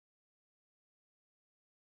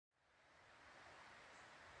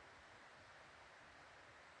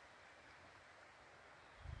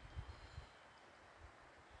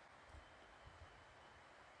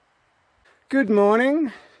Good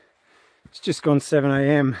morning. It's just gone 7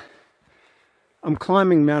 a.m. I'm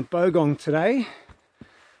climbing Mount Bogong today,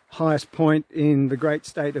 highest point in the great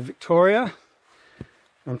state of Victoria.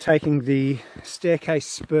 I'm taking the Staircase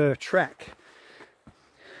Spur track.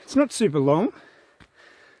 It's not super long.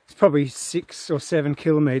 It's probably 6 or 7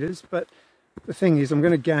 kilometers, but the thing is I'm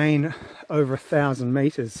going to gain over 1,000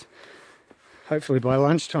 meters, hopefully by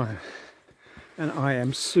lunchtime. And I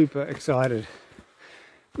am super excited.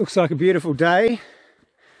 Looks like a beautiful day.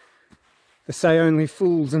 They say only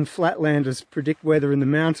fools and flatlanders predict weather in the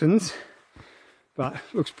mountains, but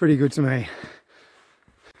looks pretty good to me.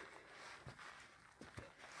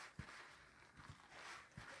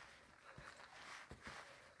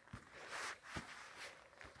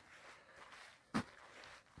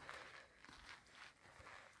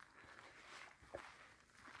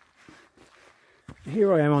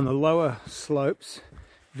 Here I am on the lower slopes,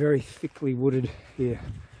 very thickly wooded here.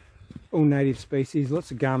 All native species,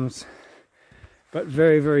 lots of gums, but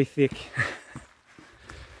very, very thick.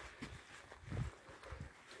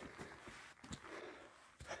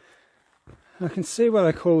 I can see why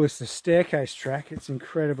they call this the staircase track. It's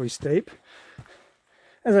incredibly steep,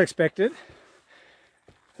 as I expected.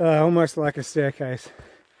 Almost like a staircase,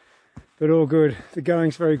 but all good. The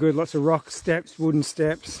going's very good, lots of rock steps, wooden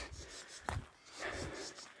steps.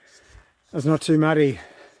 It's not too muddy.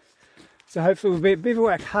 So hopefully we'll be at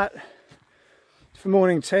Bivouac hut for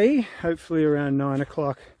morning tea, hopefully around 9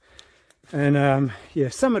 o'clock. And yeah,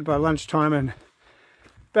 summit by lunchtime and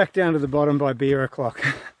back down to the bottom by beer o'clock.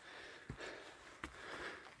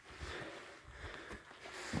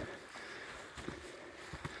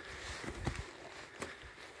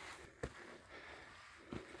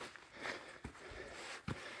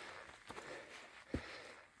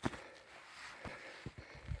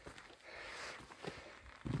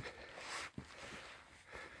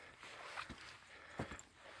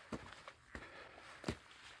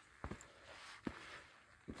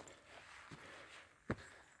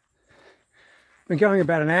 Been going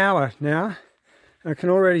about an hour now, and I can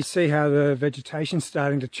already see how the vegetation's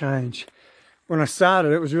starting to change. When I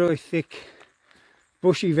started, it was really thick,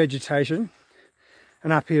 bushy vegetation,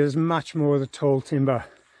 and up here there's much more of the tall timber.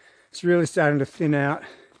 It's really starting to thin out.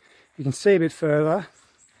 You can see a bit further.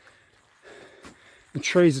 The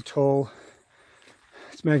trees are tall.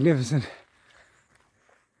 It's magnificent.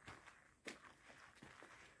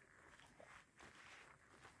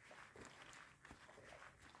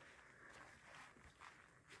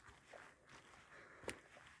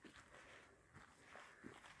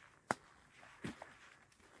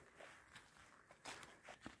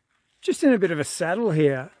 Just in a bit of a saddle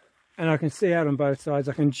here, and I can see out on both sides.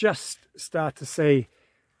 I can just start to see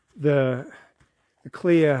the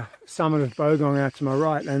clear summit of Bogong out to my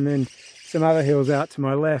right, and then some other hills out to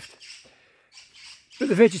my left. But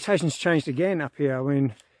the vegetation's changed again up here. I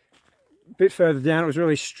mean, a bit further down it was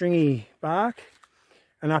really stringy bark,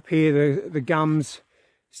 and up here the gums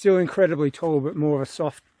still incredibly tall, but more of a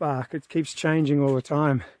soft bark. It keeps changing all the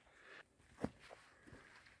time.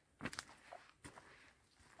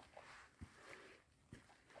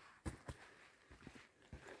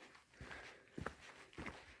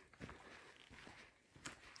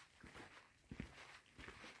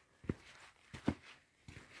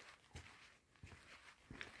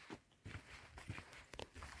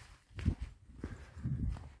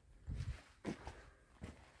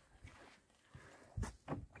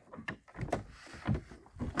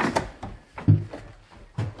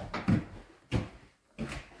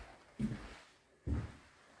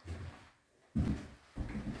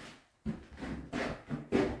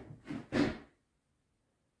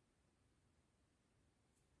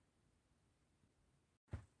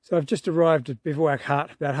 So I've just arrived at Bivouac Hut,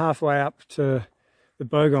 about halfway up to the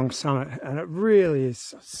Bogong summit, and it really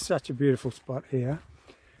is such a beautiful spot here.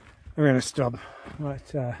 I'm going to stop.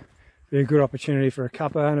 Might be a good opportunity for a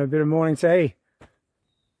cuppa and a bit of morning tea.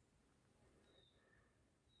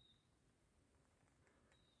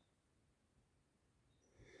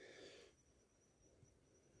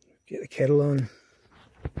 Get the kettle on.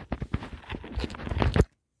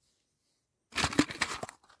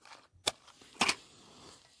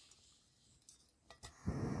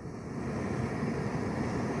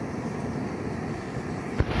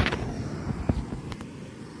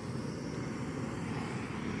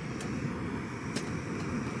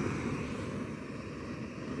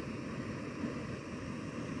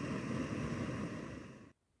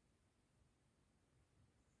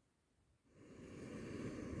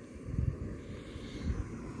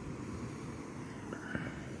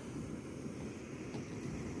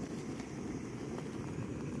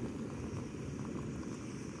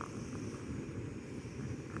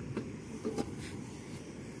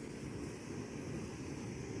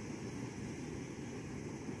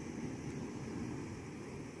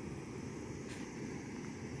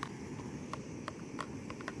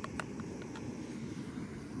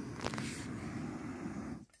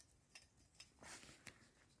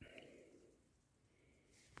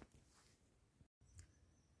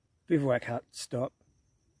 bivouac hut stop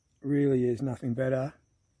really is nothing better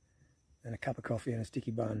than a cup of coffee and a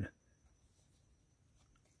sticky bun.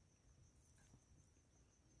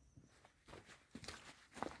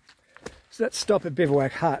 So that stop at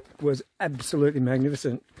Bivouac Hut was absolutely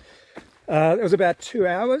magnificent. It was about 2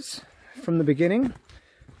 hours from the beginning,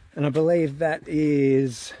 and I believe that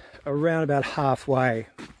is around about halfway.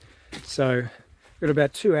 So got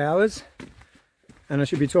about 2 hours, and I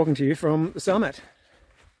should be talking to you from the summit.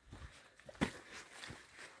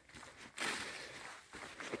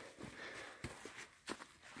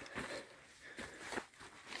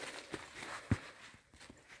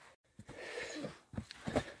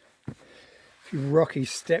 Few rocky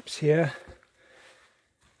steps here.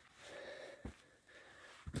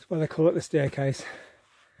 That's why they call it the staircase.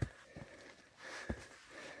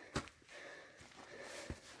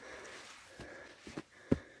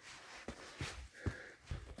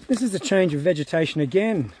 This is a change of vegetation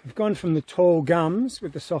again. We've gone from the tall gums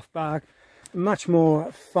with the soft bark, much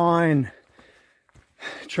more fine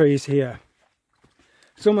trees here.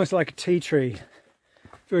 It's almost like a tea tree,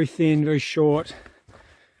 very thin, very short.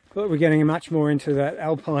 But we're getting much more into that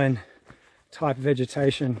alpine type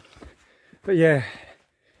vegetation. But yeah,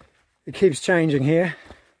 it keeps changing here.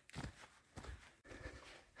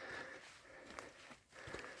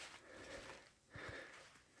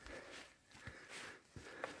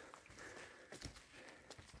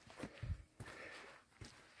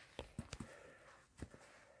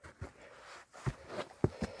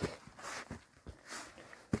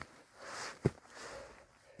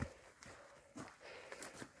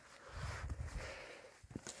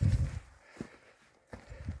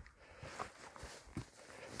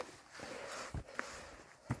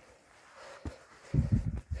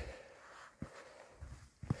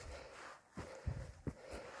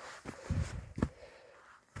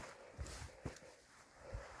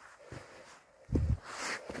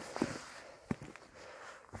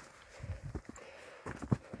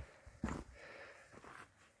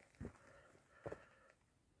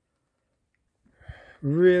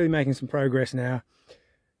 Really making some progress now.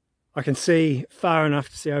 I can see far enough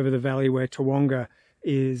to see over the valley where Tawonga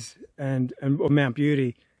is and or Mount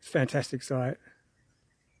Beauty. It's a fantastic sight.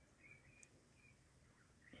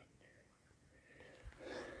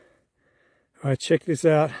 All right, check this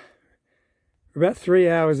out. We're about 3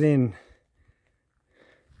 hours in.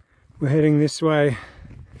 We're heading this way,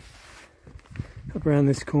 up around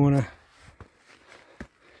this corner.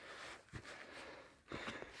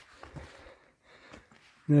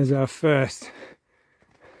 There's our first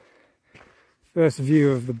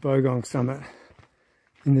view of the Bogong summit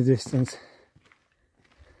in the distance.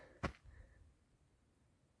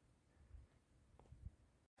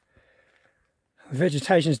 The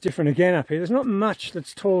vegetation is different again up here. There's not much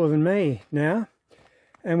that's taller than me now,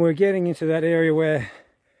 and we're getting into that area where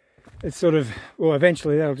it's sort of, well,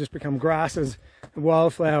 eventually that'll just become grasses and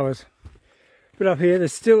wildflowers. But up here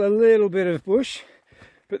there's still a little bit of bush,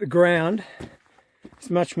 but the ground, it's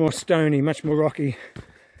much more stony, much more rocky.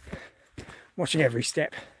 Watching every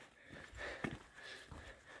step.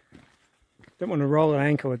 Don't want to roll an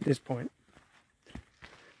ankle at this point.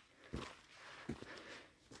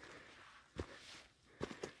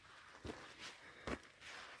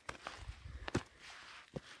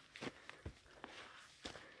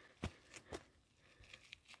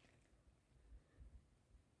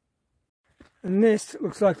 And this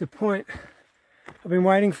looks like the point I've been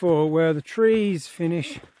waiting for, where the trees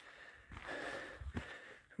finish.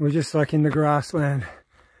 We're just like in the grassland.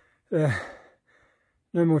 No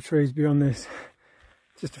more trees beyond this.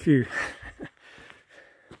 Just a few.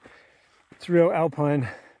 It's a real alpine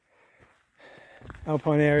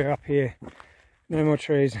area up here. No more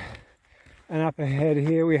trees. And up ahead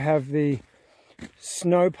here we have the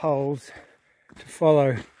snow poles to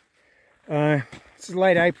follow. It's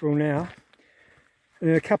late April now.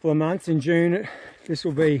 In a couple of months, in June, this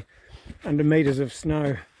will be under meters of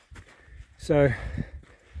snow. So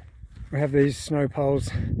we have these snow poles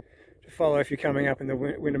to follow if you're coming up in the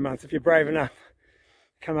winter months. If you're brave enough,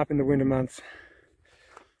 come up in the winter months.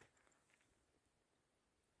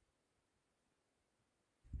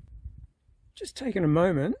 Just taking a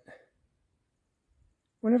moment.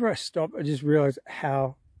 Whenever I stop, I just realize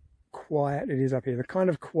how quiet it is up here. The kind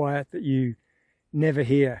of quiet that you never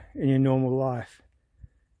hear in your normal life.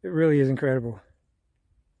 It really is incredible.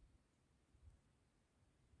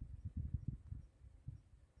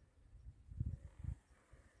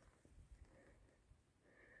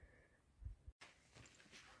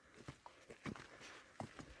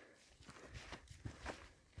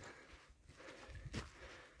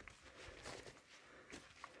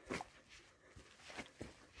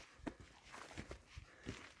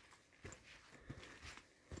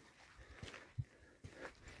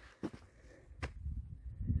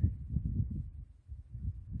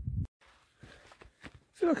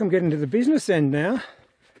 feel like I'm getting to the business end now.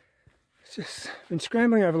 It's just been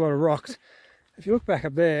scrambling over a lot of rocks. If you look back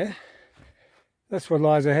up there, that's what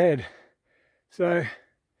lies ahead. So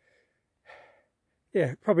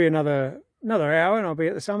yeah, probably another hour and I'll be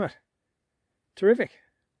at the summit. Terrific.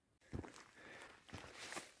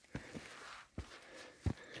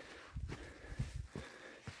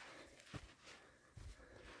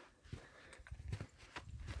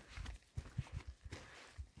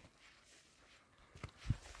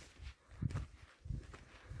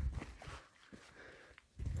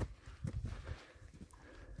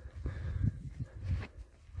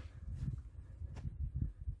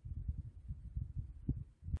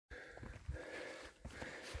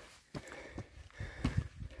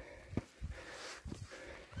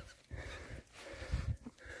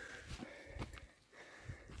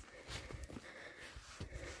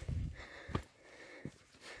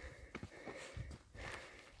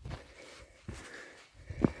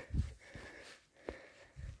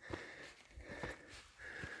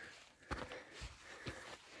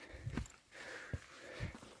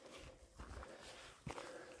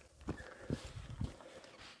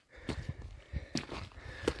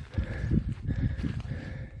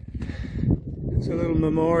 There's a little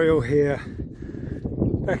memorial here.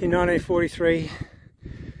 Back in 1943,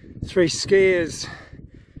 3 skiers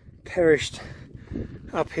perished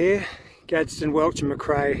up here, Gadsden, Welch and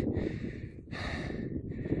McRae.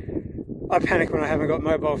 I panic when I haven't got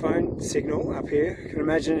mobile phone signal up here. I can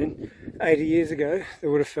imagine 80 years ago they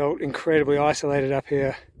would have felt incredibly isolated up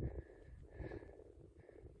here.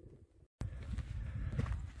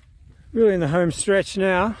 Really in the home stretch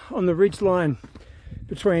now, on the ridge line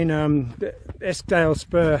between the Eskdale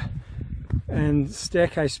Spur and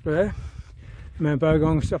Staircase Spur. Mount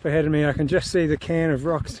Bogong's up ahead of me. I can just see the cairn of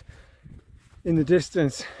rocks in the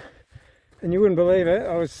distance. And you wouldn't believe it,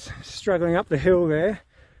 I was struggling up the hill there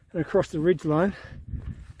and across the ridge line.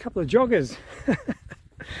 A couple of joggers.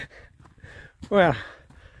 Wow,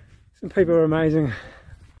 some people are amazing.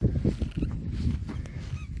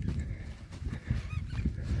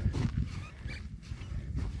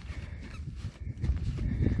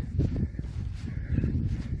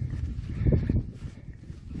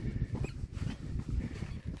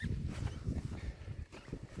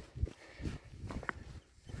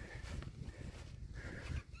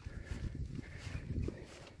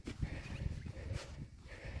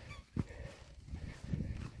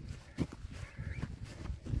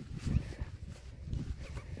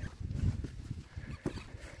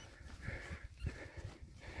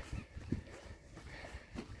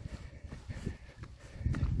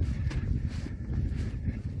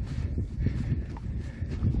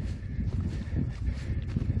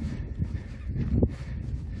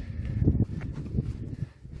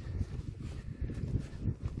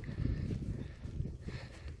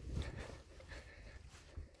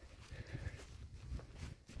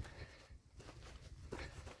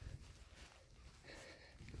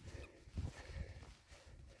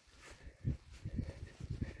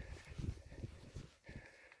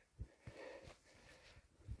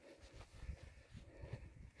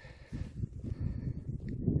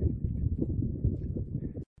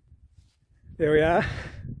 There we are,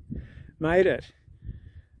 made it.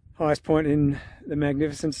 Highest point in the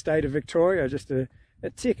magnificent state of Victoria, just a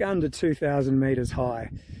tick under 2,000 metres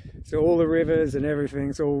high. So all the rivers and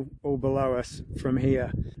everything's all below us from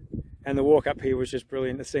here. And the walk up here was just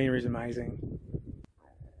brilliant, the scenery is amazing.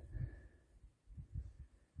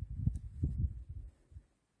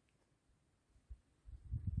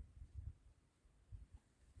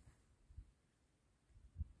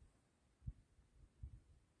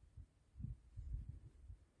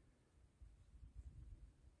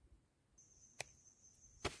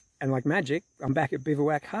 And like magic, I'm back at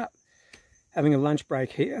Bivouac Hut, having a lunch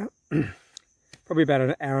break here. Probably about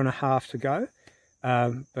an hour and a half to go,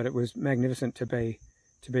 but it was magnificent to be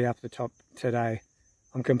up the top today.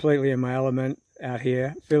 I'm completely in my element out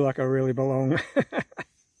here. Feel like I really belong.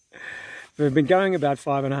 We've been going about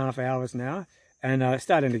 5.5 hours now, and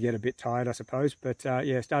starting to get a bit tired, I suppose. But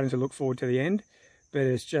yeah, starting to look forward to the end. But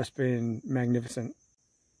it's just been magnificent.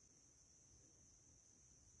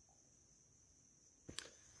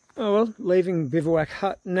 Oh well, leaving Bivouac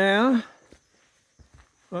Hut now,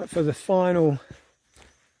 right, for the final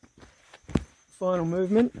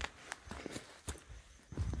movement.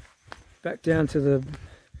 Back down to the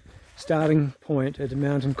starting point at the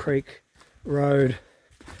Mountain Creek Road.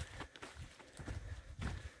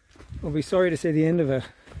 I'll be sorry to see the end of it,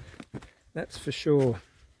 that's for sure.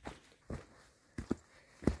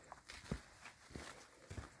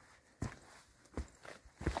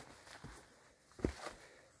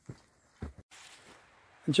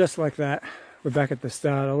 And just like that, we're back at the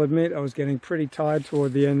start. I'll admit I was getting pretty tired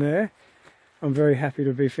toward the end there. I'm very happy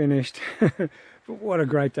to be finished. But what a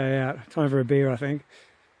great day out. Time for a beer, I think.